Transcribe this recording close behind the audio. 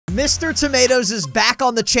Mr. Tomatoes is back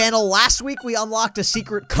on the channel. Last week we unlocked a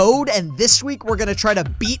secret code, and this week we're gonna try to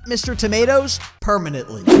beat Mr. Tomatoes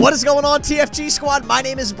permanently. What is going on, TFG Squad? My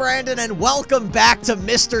name is Brandon, and welcome back to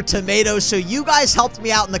Mr. Tomatoes. So you guys helped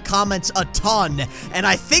me out in the comments a ton, and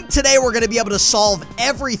I think today we're gonna be able to solve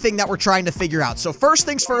everything that we're trying to figure out. So first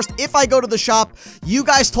things first, if I go to the shop, you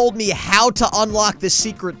guys told me how to unlock this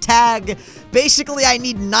secret tag. Basically, I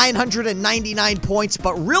need 999 points,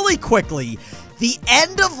 but really quickly, the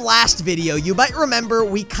end of last video, you might remember,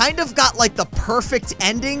 we kind of got like the perfect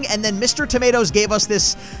ending, and then Mr. Tomatoes gave us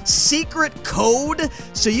this secret code.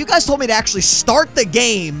 So you guys told me to actually start the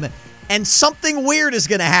game, and something weird is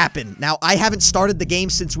gonna happen. Now, I haven't started the game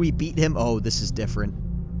since we beat him. Oh, this is different.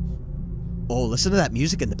 Oh, listen to that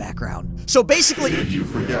music in the background. So basically— Did you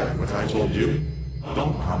forget what I told you?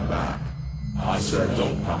 Don't come back. I said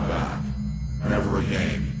don't come back. Never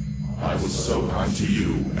again. I was so kind to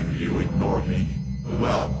you, and you ignored me.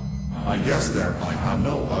 Well, I guess then I have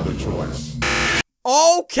no other choice.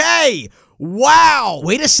 Okay! Wow!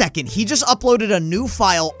 Wait a second, he just uploaded a new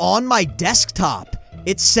file on my desktop.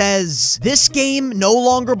 It says, this game no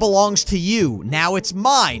longer belongs to you. Now it's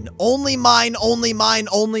mine. Only mine, only mine,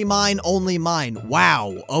 only mine, only mine.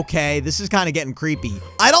 Wow. Okay, this is kind of getting creepy.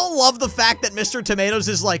 I don't love the fact that Mr. Tomatoes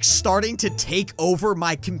is like starting to take over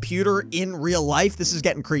my computer in real life. This is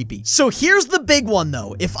getting creepy. So here's the big one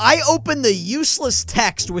though. If I open the useless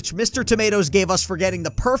text, which Mr. Tomatoes gave us for getting the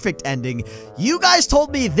perfect ending, you guys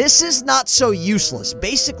told me this is not so useless.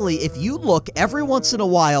 Basically, if you look every once in a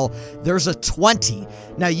while, there's a 20.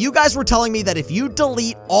 Now, you guys were telling me that if you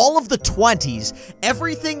delete all of the 20s,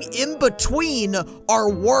 everything in between are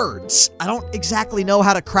words. I don't exactly know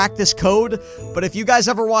how to crack this code, but if you guys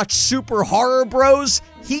ever watch Super Horror Bros,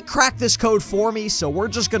 he cracked this code for me, so we're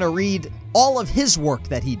just gonna read all of his work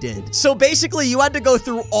that he did. So basically, you had to go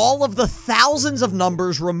through all of the thousands of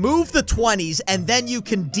numbers, remove the 20s, and then you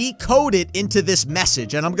can decode it into this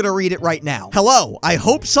message, and I'm gonna read it right now. Hello, I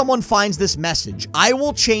hope someone finds this message. I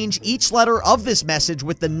will change each letter of this message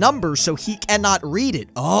with the number so he cannot read it.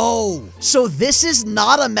 Oh, so this is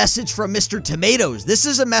not a message from Mr. Tomatoes. This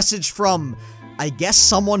is a message from, I guess,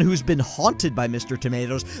 someone who's been haunted by Mr.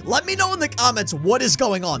 Tomatoes. Let me know in the comments what is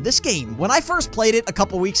going on. This game, when I first played it a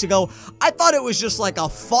couple weeks ago, I thought it was just like a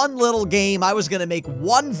fun little game. I was gonna make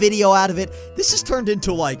one video out of it. This has turned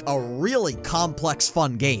into like a really complex,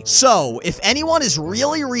 fun game. So, if anyone is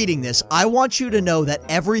really reading this, I want you to know that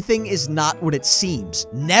everything is not what it seems.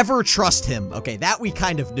 Never trust him. Okay, that we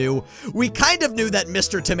kind of knew. We kind of knew that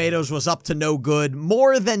Mr. Tomatoes was up to no good,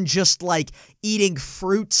 more than just like eating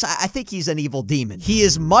fruits. I think he's an evil demon. He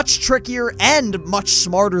is much trickier and much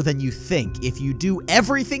smarter than you think. If you do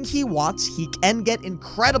everything he wants, he can get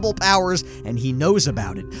incredible powers, and he knows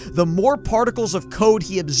about it. The more particles of code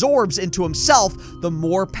he absorbs into himself, the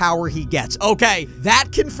more power he gets. Okay,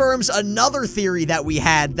 that confirms another theory that we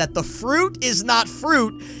had, that the fruit is not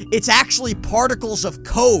fruit, it's actually particles of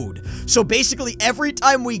code. So basically, every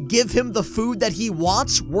time we give him the food that he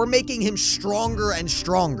wants, we're making him stronger and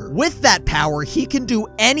stronger. With that power, he can do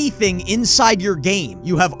anything inside your game.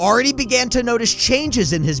 You have already began to notice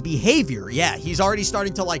changes in his behavior. Yeah, he's already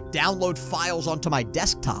starting to like download files onto my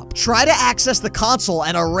desktop. Try to access the console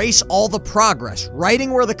and erase all the progress.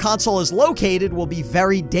 Writing where the console is located will be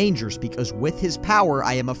very dangerous because with his power,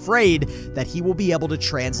 I am afraid that he will be able to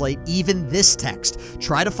translate even this text.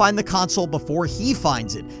 Try to find the console before he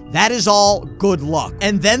finds it. That is all. Good luck.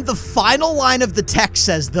 And then the final line of the text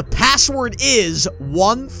says the password is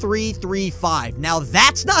 1335. Now,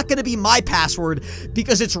 that's not going to be my password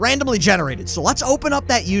because it's randomly generated. So let's open up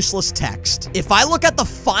that useless text. If I look at the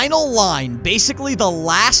final line, basically the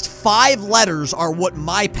last 5 letters are what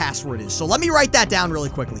my password is. So let me write that down really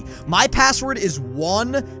quickly. My password is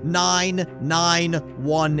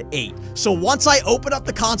 19918. So once I open up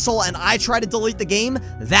the console and I try to delete the game,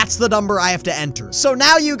 that's the number I have to enter. So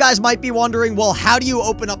now you guys might be wondering, well, how do you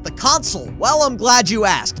open up the console? Well, I'm glad you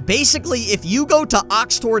asked. Basically, if you go to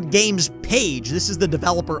Oxtord Games page, this is the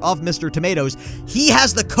developer of Mr. Tomatoes, he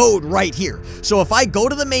has the code right here. So if I go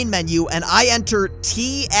to the main menu and I enter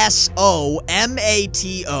TSOMATO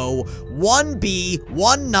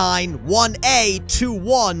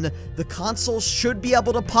 1B191A21, the console should be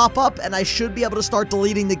able to pop up and I should be able to start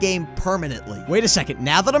deleting the game permanently. Wait a second,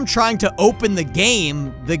 now that I'm trying to open the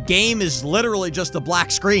game is literally just a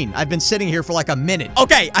black screen. I've been sitting here for like a minute.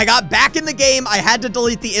 Okay, I got back in the game. I had to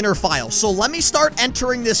delete the inner file. So let me start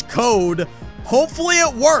entering this code. Hopefully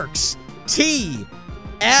it works. TSOMATO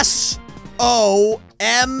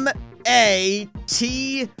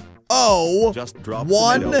Just drop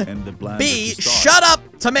 1B. Shut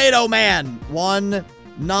up, Tomato Man.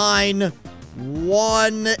 191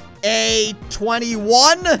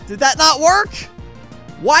 1A21. Did that not work?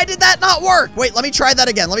 Why did that not work? Wait, let me try that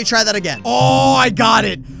again. Let me try that again. Oh, I got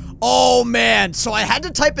it. Oh, man. So I had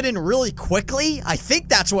to type it in really quickly. I think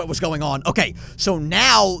that's what was going on. Okay, so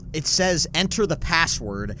now it says enter the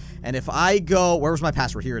password. And if I go, where was my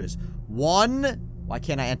password? Here it is. Why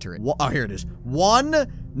can't I enter it? Oh, here it is.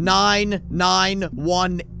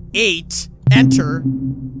 19918. Enter.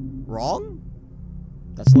 Wrong?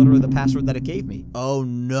 That's literally the password that it gave me. Oh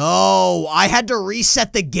no, I had to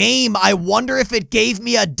reset the game. I wonder if it gave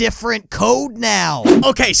me a different code now.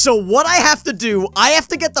 Okay, so what I have to do, I have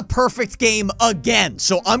to get the perfect game again.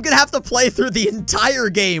 So I'm gonna have to play through the entire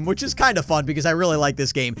game, which is kind of fun because I really like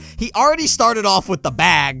this game. He already started off with the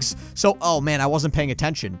bags. So, oh man, I wasn't paying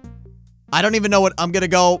attention. I don't even know what I'm gonna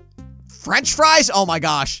go. French fries? Oh my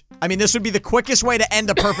gosh. I mean, this would be the quickest way to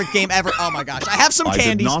end a perfect game ever. Oh my gosh. I have some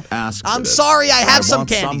candies. I did not ask for I'm this. sorry, I have some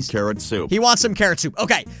want candies. Some carrot soup. He wants some carrot soup.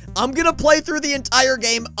 Okay, I'm gonna play through the entire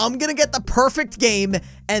game. I'm gonna get the perfect game,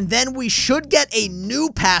 and then we should get a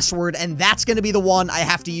new password, and that's gonna be the one I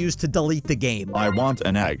have to use to delete the game. I want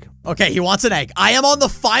an egg. Okay, he wants an egg. I am on the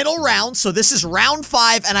final round, so this is round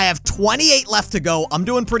 5, and I have 28 left to go. I'm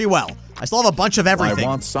doing pretty well. I still have a bunch of everything. I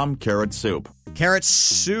want some carrot soup. Carrot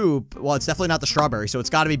soup. Well, it's definitely not the strawberry, so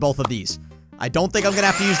it's got to be both of these. I don't think I'm going to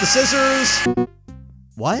have to use the scissors.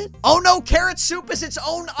 What? Oh, no. Carrot soup is its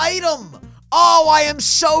own item. Oh, I am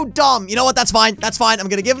so dumb. You know what? That's fine. That's fine. I'm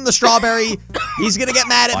going to give him the strawberry. He's going to get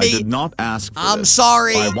mad at me. I did not ask for I'm this.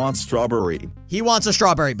 sorry. I want strawberry. He wants a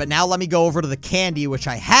strawberry, but now let me go over to the candy, which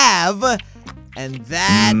I have. And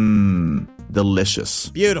that... Delicious.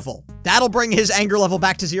 Beautiful. That'll bring his anger level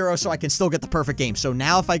back to 0 so I can still get the perfect game. So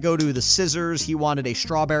now if I go to the scissors, he wanted a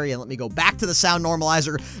strawberry, and let me go back to the sound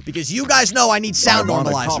normalizer because you guys know I need sound normalizers.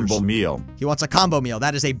 I want a combo meal. He wants a combo meal.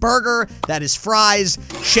 That is a burger. That is fries.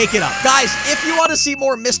 Shake it up. Guys, if you want to see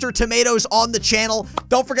more Mr. Tomatoes on the channel,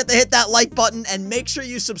 don't forget to hit that like button and make sure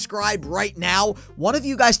you subscribe right now. One of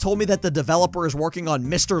you guys told me that the developer is working on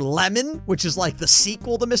Mr. Lemon, which is like the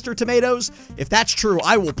sequel to Mr. Tomatoes. If that's true,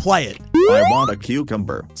 I will play it. I want a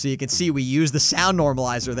cucumber. So you can see we use the sound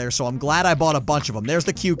normalizer there, so I'm glad I bought a bunch of them. There's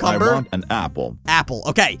the cucumber. I want an apple. Apple.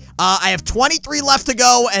 Okay. I have 23 left to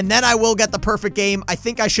go, and then I will get the perfect game. I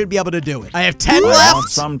think I should be able to do it. I have 10 left. I want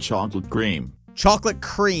some chocolate cream. Chocolate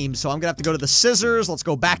cream. So I'm going to have to go to the scissors. Let's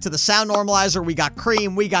go back to the sound normalizer. We got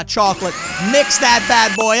cream. We got chocolate. Mix that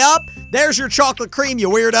bad boy up. There's your chocolate cream, you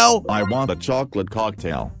weirdo. I want a chocolate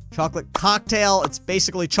cocktail. Chocolate cocktail. It's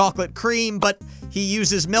basically chocolate cream, but he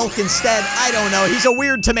uses milk instead. I don't know. He's a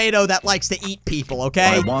weird tomato that likes to eat people,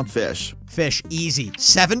 okay? I want fish. Fish, easy.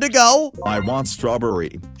 7 to go. I want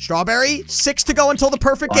strawberry. Strawberry, 6 to go until the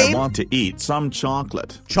perfect game. I want to eat some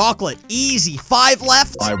chocolate. Chocolate, easy. 5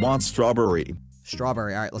 left. I want strawberry.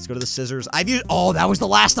 Strawberry. All right, let's go to the scissors. I've used... Oh, that was the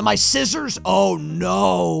last of my scissors? Oh,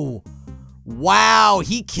 no. Wow,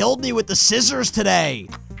 he killed me with the scissors today.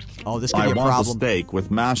 Oh, this could be a problem. I want a steak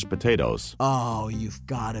with mashed potatoes. Oh, you've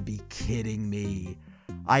got to be kidding me.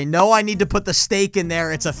 I know I need to put the steak in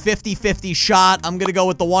there. It's a 50-50 shot. I'm going to go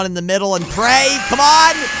with the one in the middle and pray. Come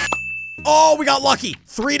on. Oh, we got lucky.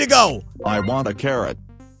 3 to go. I want a carrot.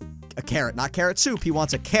 A carrot, not carrot soup. He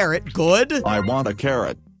wants a carrot. Good. I want a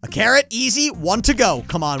carrot. A carrot, easy. 1 to go.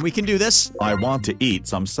 Come on, we can do this. I want to eat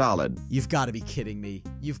some salad. You've got to be kidding me.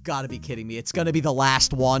 You've got to be kidding me. It's going to be the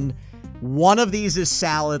last one. One of these is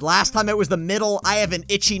salad. Last time it was the middle. I have an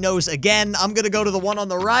itchy nose again. I'm going to go to the one on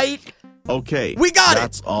the right. Okay. We got it.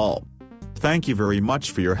 That's all. Thank you very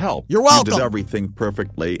much for your help. You're welcome. You did everything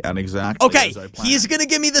perfectly and exactly okay, as I planned. He's going to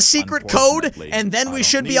give me the secret code, and then we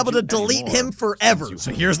should be able to delete him forever.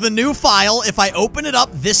 So here's the new file. If I open it up,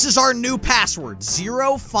 this is our new password,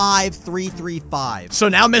 05335. So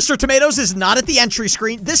now Mr. Tomatoes is not at the entry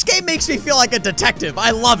screen. This game makes me feel like a detective. I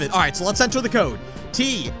love it. All right, so let's enter the code.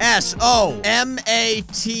 TSOMATO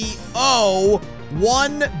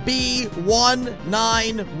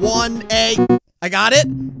 1B191A. I got it?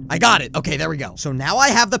 I got it. Okay, there we go. So now I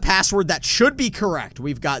have the password that should be correct.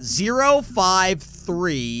 We've got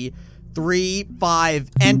 05335,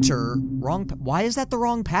 enter. Wrong. Why is that the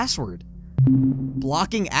wrong password?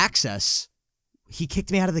 Blocking access. He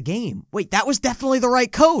kicked me out of the game. Wait, that was definitely the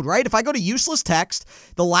right code, right? If I go to useless text,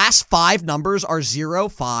 the last 5 numbers are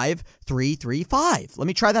 05335. Let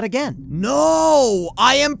me try that again. No,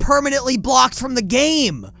 I am permanently blocked from the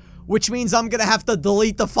game. which means I'm gonna have to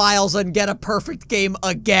delete the files and get a perfect game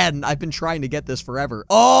again. I've been trying to get this forever.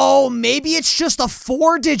 Oh, maybe it's just a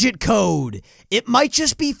 4-digit code. It might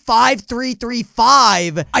just be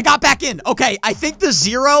 5335. I got back in. Okay, I think the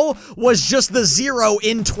 0 was just the 0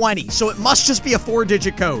 in 20, so it must just be a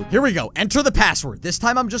 4-digit code. Here we go. Enter the password. This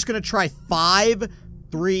time I'm just gonna try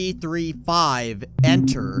 5335.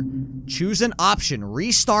 Enter. Choose an option.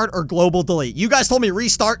 Restart or global delete. You guys told me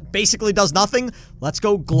restart basically does nothing. Let's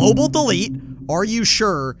go global delete. Are you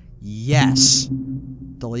sure? Yes.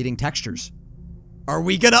 Deleting textures. Are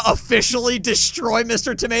we gonna officially destroy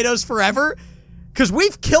Mr. Tomatoes forever? Because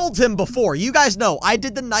we've killed him before. You guys know, I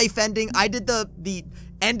did the knife ending. I did the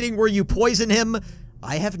ending where you poison him.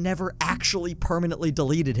 I have never actually permanently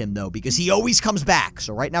deleted him, though, because he always comes back.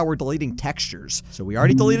 So right now we're deleting textures. So we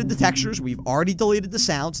already deleted the textures. We've already deleted the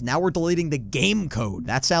sounds. Now we're deleting the game code.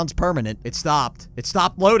 That sounds permanent. It stopped. It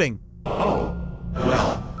stopped loading. Oh,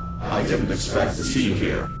 well, I didn't expect to see you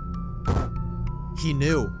here. He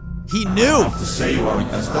knew. He I knew! have to say you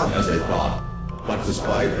aren't as dumb as I thought. But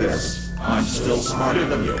despite this, I'm still smarter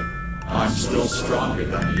than you. I'm still stronger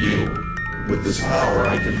than you. With this power,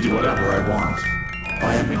 I can do whatever I want.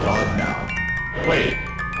 I am a god now. Wait,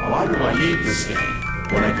 why do I need this game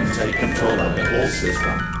when I can take control of the whole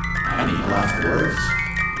system? Any last words?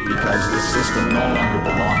 Because this system no longer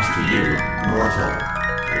belongs to you, mortal.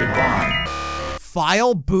 Goodbye.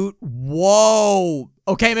 File boot. Whoa.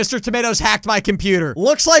 Okay, Mr. Tomatoes hacked my computer.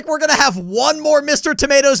 Looks like we're gonna have one more Mr.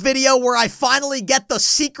 Tomatoes video where I finally get the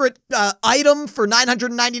secret item for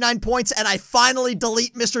 999 points and I finally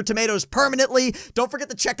delete Mr. Tomatoes permanently. Don't forget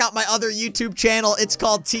to check out my other YouTube channel. It's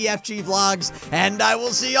called TFG Vlogs, and I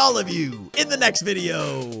will see all of you in the next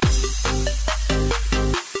video.